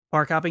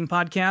Park Hopping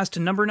Podcast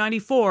number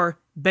 94,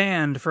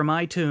 banned from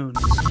iTunes.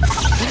 We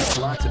have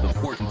lots of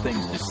important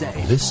things to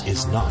say. This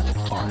is not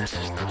art.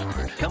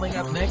 Coming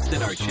up next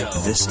in our show.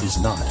 This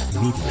is not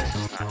media.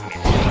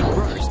 But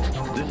first,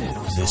 the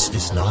news. This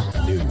is not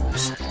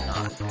news.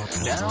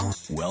 Now,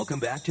 welcome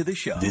back to the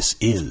show. This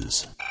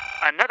is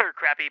Another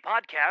Crappy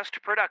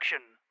Podcast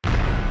production.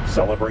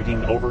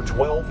 Celebrating over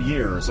 12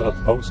 years of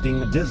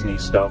posting Disney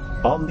stuff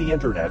on the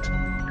internet.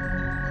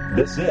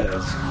 This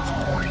is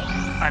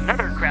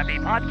Another Crappy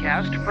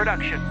Podcast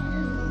production.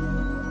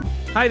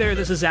 Hi there,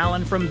 this is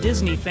Alan from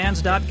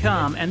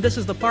DisneyFans.com, and this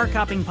is the Park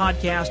Hopping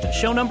Podcast,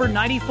 show number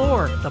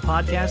 94, the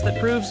podcast that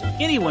proves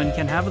anyone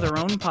can have their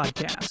own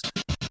podcast.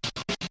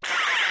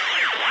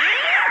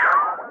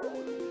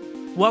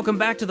 Welcome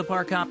back to the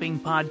Park Hopping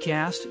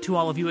Podcast, to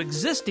all of you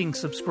existing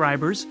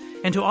subscribers,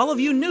 and to all of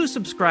you new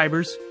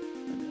subscribers.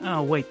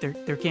 Oh, wait,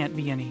 there can't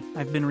be any.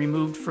 I've been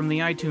removed from the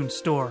iTunes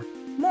store.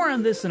 More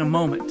on this in a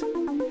moment.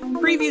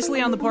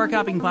 Previously on the Park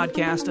Hopping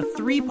Podcast, a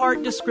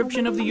 3-part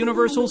description of the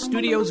Universal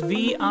Studios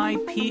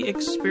VIP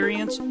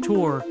Experience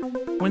Tour.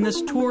 When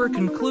this tour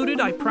concluded,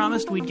 I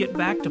promised we'd get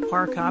back to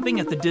park hopping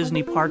at the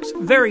Disney parks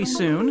very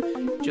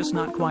soon, just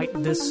not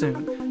quite this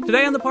soon.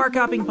 Today on the Park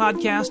Hopping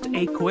Podcast,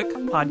 a quick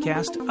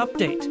podcast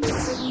update.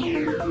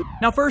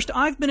 Now first,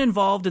 I've been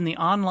involved in the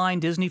online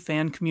Disney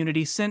fan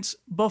community since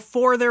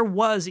before there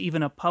was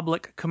even a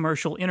public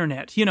commercial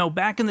internet. You know,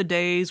 back in the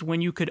days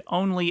when you could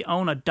only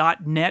own a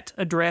 .net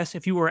address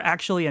if you were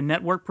actually a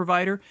network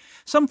provider.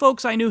 Some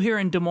folks I knew here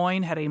in Des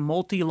Moines had a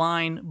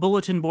multi-line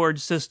bulletin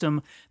board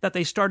system that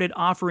they started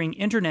offering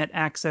internet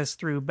access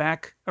through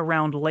back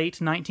around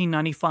late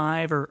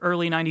 1995 or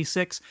early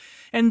 96,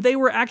 and they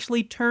were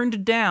actually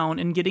turned down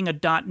in getting a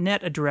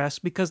 .net address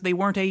because they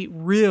weren't a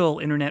real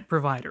internet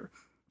provider.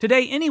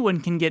 Today,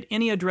 anyone can get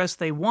any address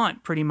they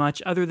want, pretty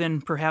much, other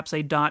than perhaps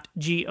a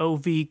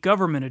 .gov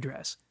government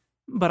address.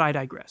 But I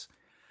digress.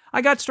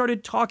 I got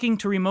started talking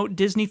to remote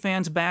Disney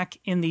fans back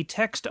in the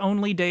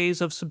text-only days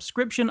of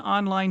subscription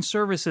online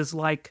services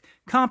like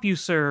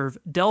CompuServe,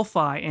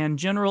 Delphi, and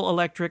General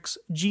Electric's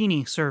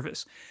Genie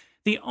service.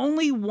 The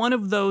only one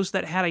of those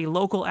that had a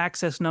local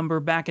access number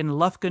back in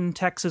Lufkin,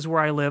 Texas,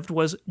 where I lived,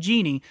 was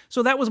Genie,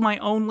 so that was my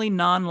only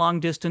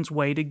non-long-distance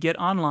way to get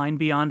online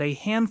beyond a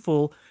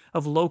handful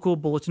of local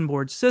bulletin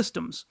board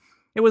systems.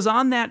 It was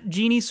on that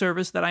Genie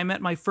service that I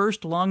met my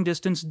first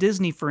long-distance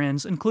Disney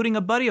friends, including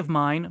a buddy of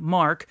mine,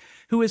 Mark,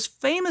 who is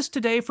famous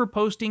today for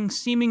posting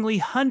seemingly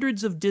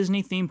hundreds of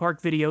Disney theme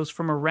park videos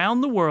from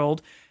around the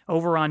world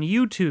over on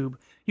YouTube.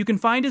 You can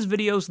find his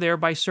videos there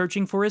by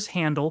searching for his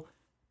handle,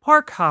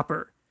 Park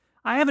Hopper.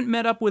 I haven't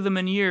met up with him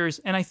in years,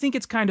 and I think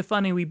it's kind of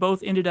funny we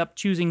both ended up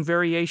choosing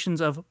variations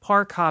of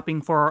park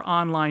hopping for our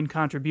online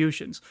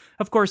contributions.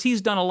 Of course,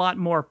 he's done a lot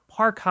more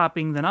park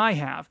hopping than I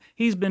have.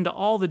 He's been to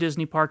all the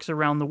Disney parks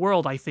around the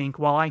world, I think,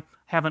 while I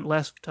haven't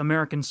left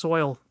American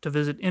soil to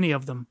visit any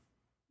of them.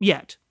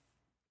 Yet.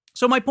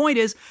 So my point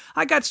is,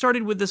 I got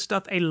started with this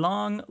stuff a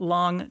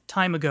long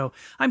time ago.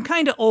 I'm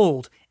kinda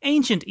old,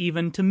 ancient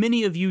even, to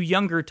many of you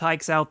younger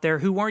tykes out there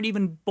who weren't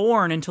even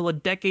born until a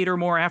decade or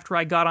more after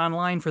I got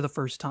online for the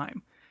first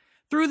time.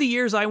 Through the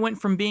years, I went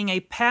from being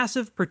a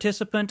passive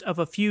participant of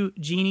a few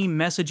Genie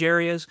message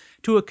areas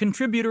to a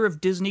contributor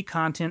of Disney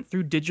content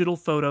through digital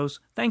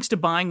photos, thanks to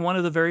buying one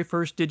of the very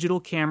first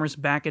digital cameras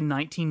back in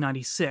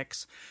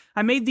 1996.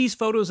 I made these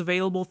photos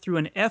available through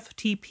an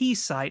FTP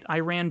site I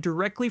ran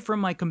directly from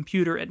my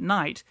computer at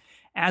night,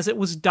 as it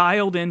was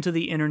dialed into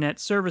the internet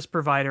service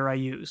provider I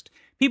used.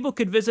 People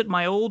could visit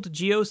my old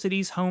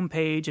GeoCities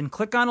homepage and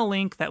click on a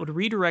link that would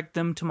redirect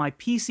them to my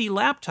PC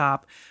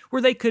laptop,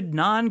 where they could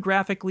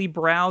non-graphically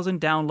browse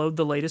and download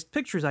the latest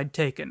pictures I'd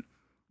taken.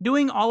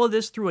 Doing all of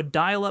this through a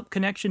dial-up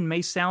connection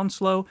may sound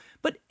slow,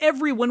 but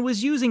everyone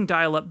was using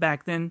dial-up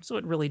back then, so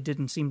it really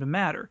didn't seem to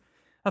matter.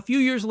 A few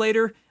years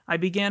later, I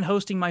began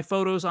hosting my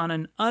photos on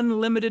an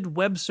unlimited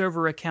web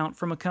server account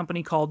from a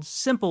company called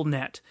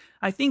SimpleNet.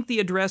 I think the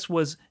address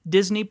was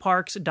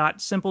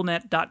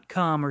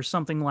disneyparks.simplenet.com or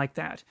something like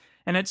that.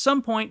 And at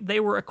some point, they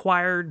were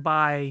acquired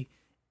by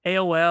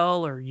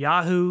AOL or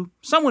Yahoo.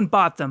 Someone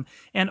bought them,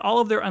 and all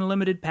of their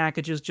unlimited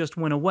packages just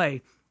went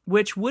away,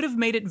 which would have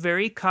made it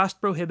very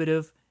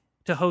cost-prohibitive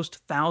to host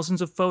thousands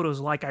of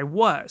photos like I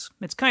was.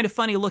 It's kind of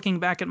funny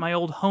looking back at my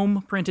old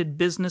home-printed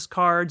business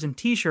cards and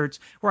t-shirts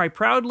where I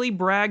proudly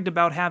bragged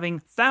about having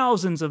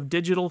thousands of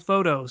digital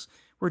photos,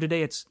 where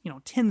today it's,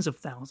 tens of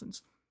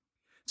thousands.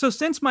 So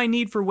since my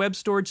need for web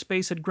storage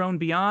space had grown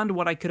beyond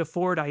what I could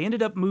afford, I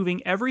ended up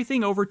moving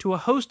everything over to a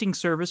hosting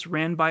service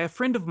ran by a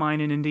friend of mine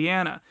in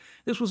Indiana.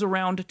 This was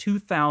around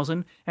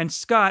 2000, and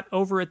Scott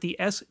over at the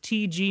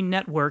STG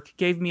Network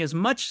gave me as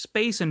much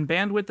space and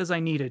bandwidth as I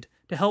needed.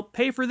 To help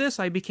pay for this,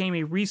 I became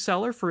a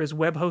reseller for his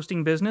web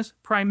hosting business,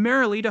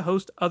 primarily to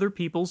host other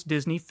people's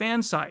Disney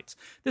fan sites.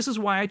 This is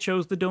why I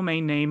chose the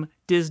domain name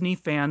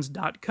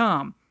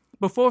DisneyFans.com.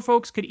 Before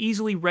folks could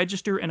easily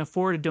register and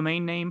afford a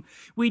domain name,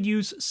 we'd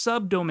use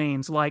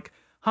subdomains like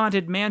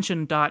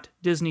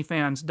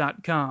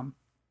hauntedmansion.disneyfans.com.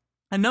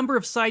 A number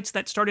of sites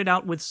that started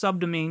out with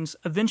subdomains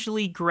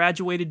eventually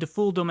graduated to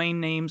full domain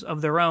names of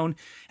their own,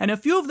 and a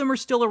few of them are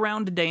still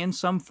around today in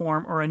some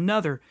form or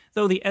another,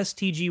 though the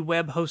STG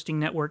web hosting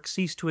network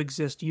ceased to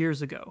exist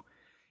years ago.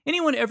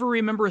 Anyone ever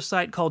remember a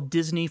site called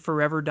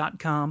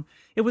DisneyForever.com?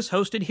 It was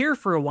hosted here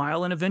for a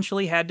while and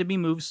eventually had to be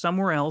moved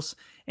somewhere else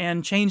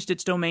and changed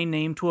its domain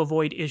name to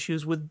avoid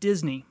issues with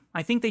Disney.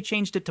 I think they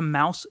changed it to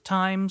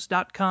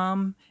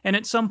MouseTimes.com, and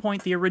at some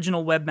point the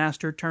original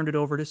webmaster turned it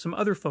over to some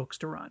other folks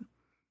to run.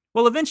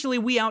 Well, eventually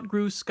we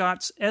outgrew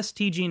Scott's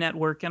STG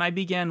network, and I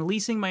began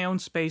leasing my own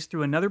space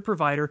through another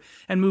provider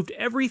and moved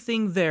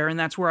everything there, and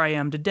that's where I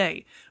am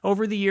today.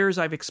 Over the years,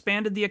 I've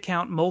expanded the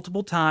account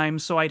multiple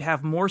times so I'd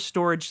have more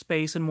storage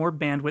space and more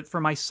bandwidth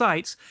for my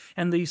sites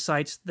and the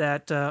sites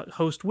that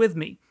host with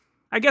me.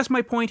 I guess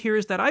my point here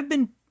is that I've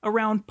been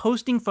around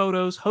posting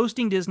photos,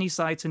 hosting Disney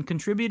sites, and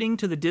contributing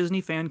to the Disney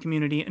fan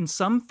community in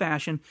some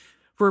fashion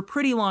for a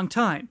pretty long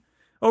time.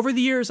 Over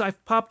the years,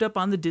 I've popped up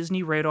on the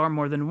Disney radar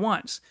more than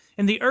once.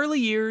 In the early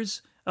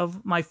years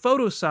of my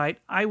photo site,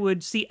 I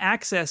would see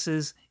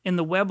accesses in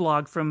the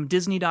weblog from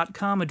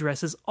Disney.com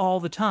addresses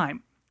all the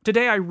time.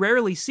 Today, I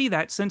rarely see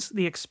that since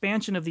the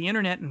expansion of the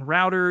internet and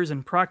routers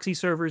and proxy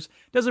servers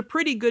does a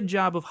pretty good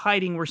job of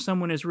hiding where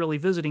someone is really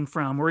visiting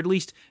from, or at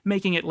least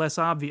making it less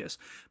obvious.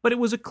 But it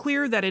was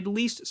clear that at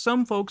least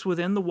some folks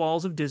within the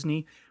walls of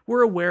Disney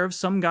were aware of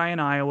some guy in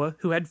Iowa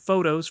who had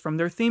photos from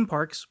their theme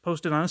parks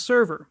posted on a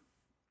server.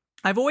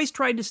 I've always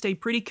tried to stay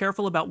pretty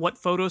careful about what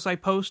photos I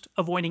post,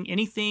 avoiding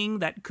anything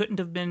that couldn't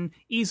have been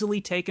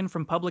easily taken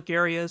from public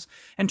areas,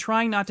 and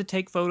trying not to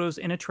take photos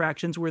in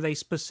attractions where they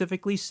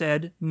specifically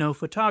said no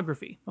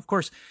photography. Of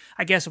course,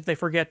 I guess if they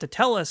forget to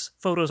tell us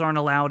photos aren't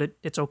allowed,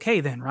 it's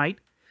okay then, right?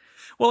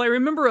 Well, I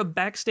remember a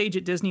Backstage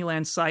at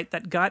Disneyland site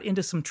that got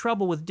into some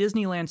trouble with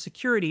Disneyland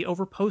security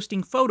over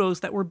posting photos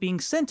that were being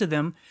sent to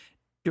them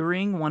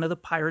during one of the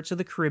Pirates of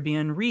the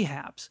Caribbean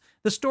rehabs.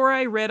 The story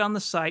I read on the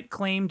site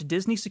claimed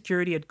Disney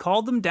security had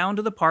called them down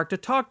to the park to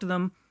talk to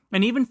them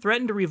and even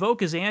threatened to revoke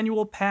his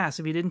annual pass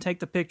if he didn't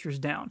take the pictures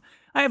down.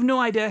 I have no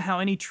idea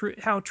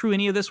how true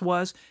any of this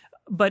was,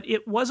 but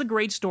it was a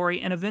great story,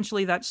 and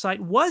eventually that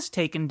site was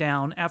taken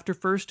down after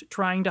first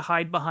trying to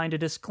hide behind a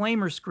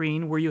disclaimer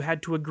screen where you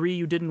had to agree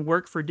you didn't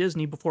work for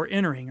Disney before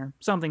entering, or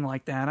something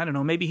like that. I don't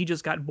know, maybe he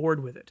just got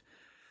bored with it.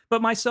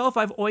 But myself,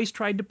 I've always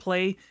tried to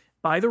play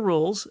by the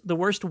rules. The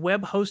worst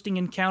web hosting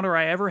encounter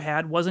I ever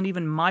had wasn't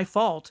even my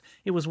fault.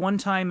 It was one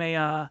time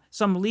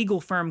some legal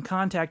firm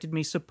contacted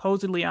me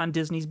supposedly on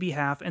Disney's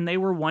behalf, and they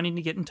were wanting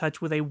to get in touch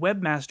with a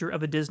webmaster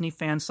of a Disney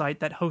fan site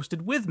that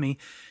hosted with me.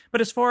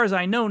 But as far as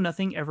I know,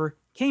 nothing ever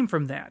came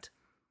from that.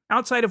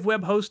 Outside of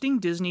web hosting,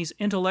 Disney's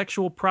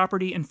Intellectual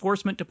Property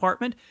Enforcement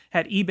Department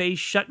had eBay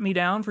shut me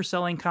down for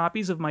selling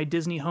copies of my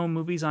Disney home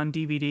movies on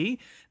DVD.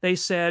 They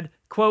said,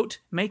 quote,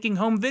 "Making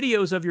home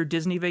videos of your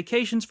Disney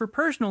vacations for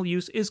personal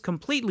use is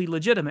completely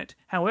legitimate.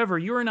 However,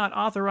 you are not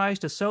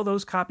authorized to sell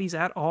those copies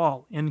at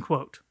all," end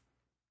quote.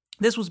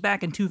 This was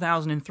back in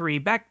 2003,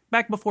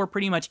 back before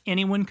pretty much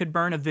anyone could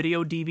burn a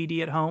video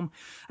DVD at home.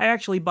 I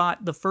actually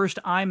bought the first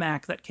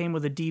iMac that came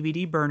with a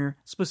DVD burner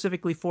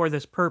specifically for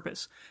this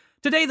purpose.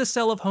 Today, the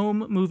sale of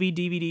home movie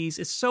DVDs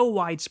is so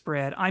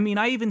widespread. I mean,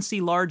 I even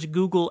see large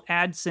Google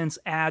AdSense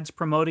ads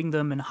promoting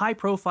them and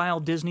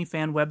high-profile Disney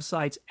fan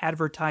websites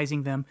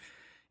advertising them.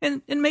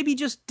 And maybe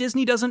just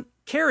Disney doesn't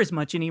care as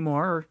much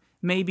anymore, or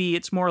maybe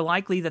it's more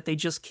likely that they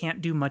just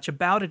can't do much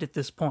about it at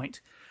this point.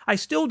 I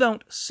still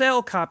don't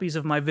sell copies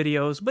of my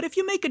videos, but if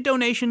you make a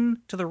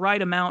donation to the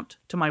right amount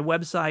to my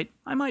website,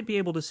 I might be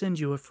able to send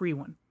you a free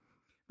one.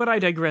 But I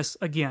digress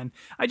again.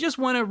 I just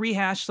want to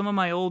rehash some of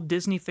my old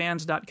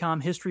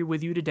DisneyFans.com history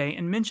with you today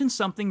and mention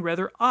something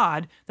rather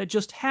odd that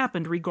just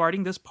happened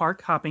regarding this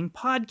park hopping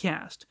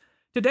podcast.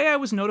 Today I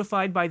was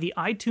notified by the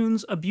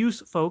iTunes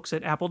abuse folks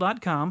at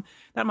Apple.com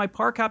that my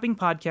park hopping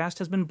podcast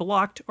has been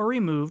blocked or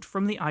removed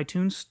from the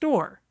iTunes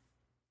store.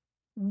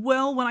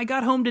 Well, when I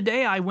got home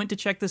today, I went to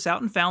check this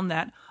out and found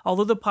that,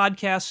 although the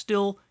podcast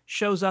still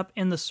shows up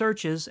in the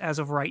searches as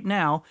of right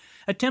now,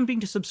 attempting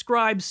to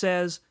subscribe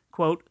says,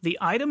 quote, "The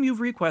item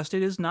you've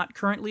requested is not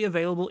currently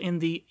available in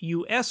the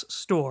U.S.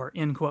 store,"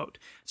 end quote.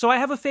 So I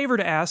have a favor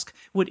to ask.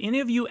 Would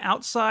any of you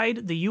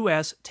outside the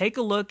U.S. take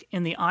a look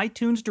in the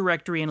iTunes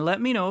directory and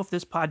let me know if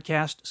this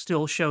podcast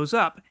still shows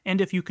up,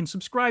 and if you can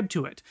subscribe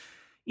to it?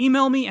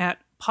 Email me at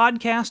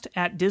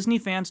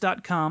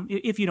podcast@disneyfans.com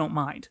if you don't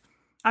mind.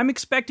 I'm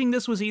expecting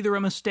this was either a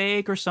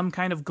mistake or some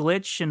kind of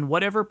glitch in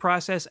whatever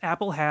process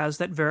Apple has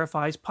that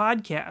verifies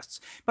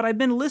podcasts, but I've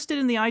been listed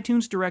in the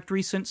iTunes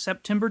directory since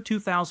September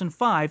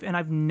 2005, and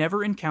I've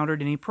never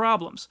encountered any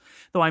problems.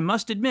 Though I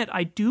must admit,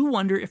 I do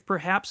wonder if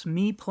perhaps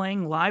me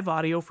playing live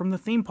audio from the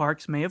theme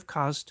parks may have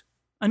caused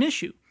an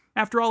issue.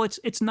 After all,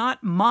 it's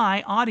not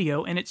my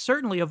audio, and it's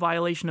certainly a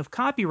violation of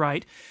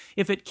copyright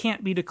if it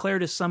can't be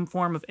declared as some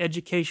form of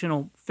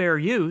educational fair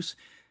use.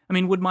 I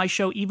mean, would my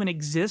show even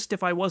exist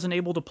if I wasn't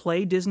able to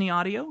play Disney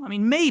audio? I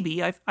mean,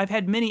 maybe. I've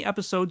had many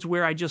episodes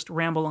where I just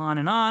ramble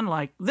on,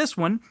 like this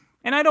one,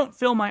 and I don't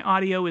feel my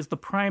audio is the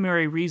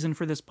primary reason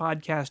for this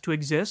podcast to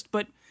exist,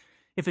 but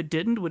if it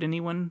didn't, would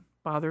anyone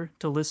bother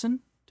to listen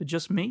to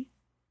just me.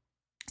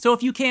 So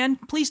if you can,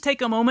 please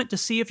take a moment to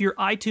see if your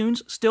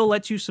iTunes still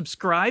lets you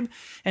subscribe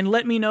and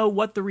let me know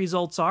what the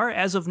results are.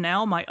 As of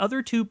now, my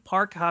other 2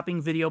 park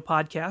hopping video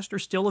podcasts are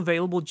still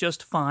available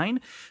just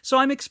fine, so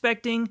I'm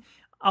expecting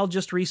I'll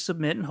just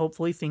resubmit and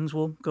hopefully things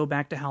will go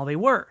back to how they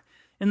were.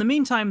 In the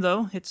meantime,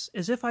 though, it's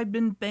as if I've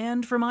been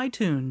banned from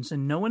iTunes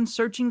and no one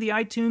searching the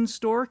iTunes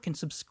store can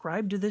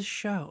subscribe to this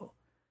show.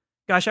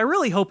 Gosh, I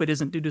really hope it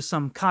isn't due to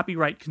some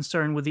copyright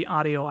concern with the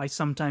audio I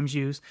sometimes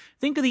use.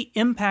 Think of the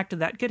impact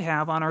that could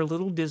have on our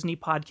little Disney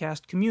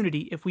podcast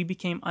community if we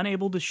became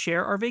unable to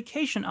share our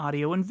vacation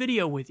audio and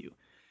video with you.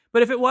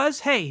 But if it was,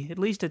 hey, at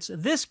least it's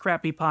this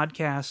crappy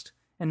podcast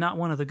and not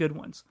one of the good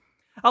ones.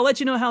 I'll let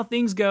you know how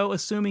things go,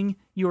 assuming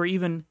you are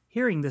even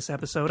hearing this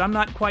episode. I'm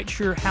not quite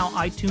sure how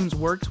iTunes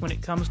works when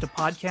it comes to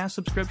podcast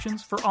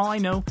subscriptions. For all I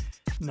know,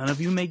 none of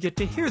you may get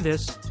to hear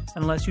this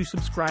unless you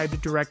subscribe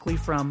directly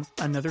from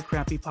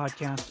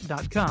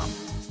anothercrappypodcast.com.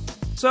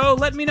 So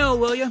let me know,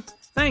 will you?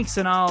 Thanks,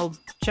 and I'll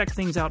check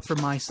things out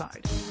from my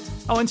side.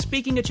 Oh, and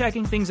speaking of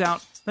checking things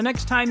out, the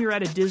next time you're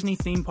at a Disney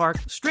theme park,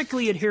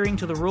 strictly adhering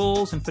to the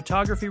rules and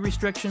photography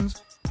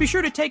restrictions, be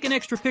sure to take an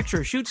extra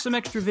picture, shoot some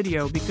extra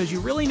video, because you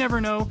really never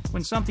know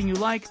when something you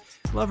like,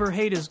 love or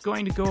hate, is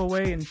going to go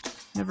away and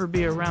never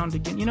be around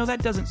again. You know,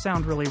 that doesn't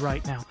sound really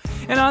right now.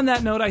 And on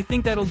that note, I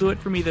think that'll do it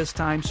for me this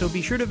time, so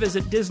be sure to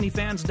visit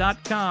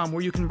DisneyFans.com,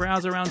 where you can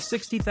browse around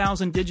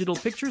 60,000 digital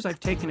pictures I've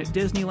taken at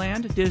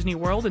Disneyland, Disney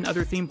World, and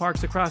other theme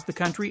parks across the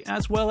country,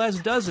 as well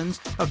as dozens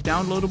of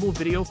downloadable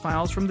video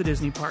files from the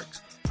Disney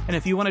parks. And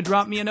if you want to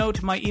drop me a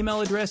note, my email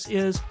address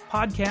is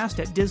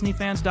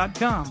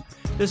podcast@DisneyFans.com.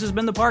 This has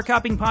been the Park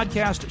Hopping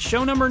Podcast,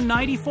 show number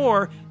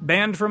 94,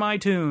 banned from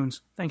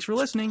iTunes. Thanks for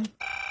listening.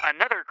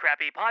 Another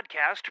Crappy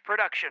Podcast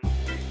production.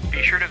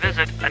 Be sure to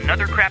visit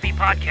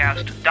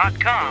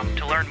anothercrappypodcast.com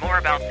to learn more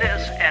about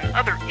this and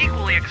other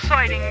equally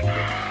exciting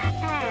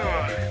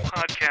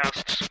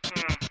podcasts.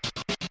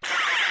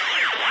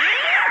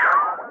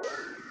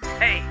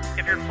 Hey,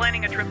 if you're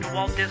planning a trip to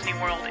Walt Disney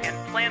World and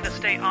plan to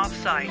stay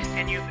off-site,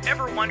 and you've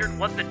ever wondered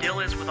what the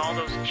deal is with all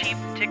those cheap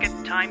ticket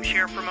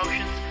timeshare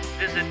promotions,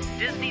 visit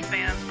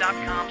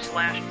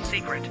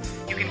disneyfans.com/secret.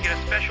 You can get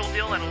a special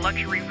deal at a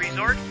luxury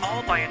resort,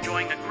 all by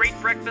enjoying a great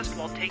breakfast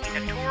while taking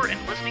a tour and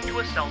listening to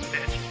a sales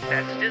pitch.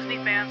 That's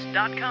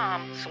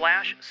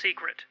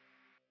disneyfans.com/secret.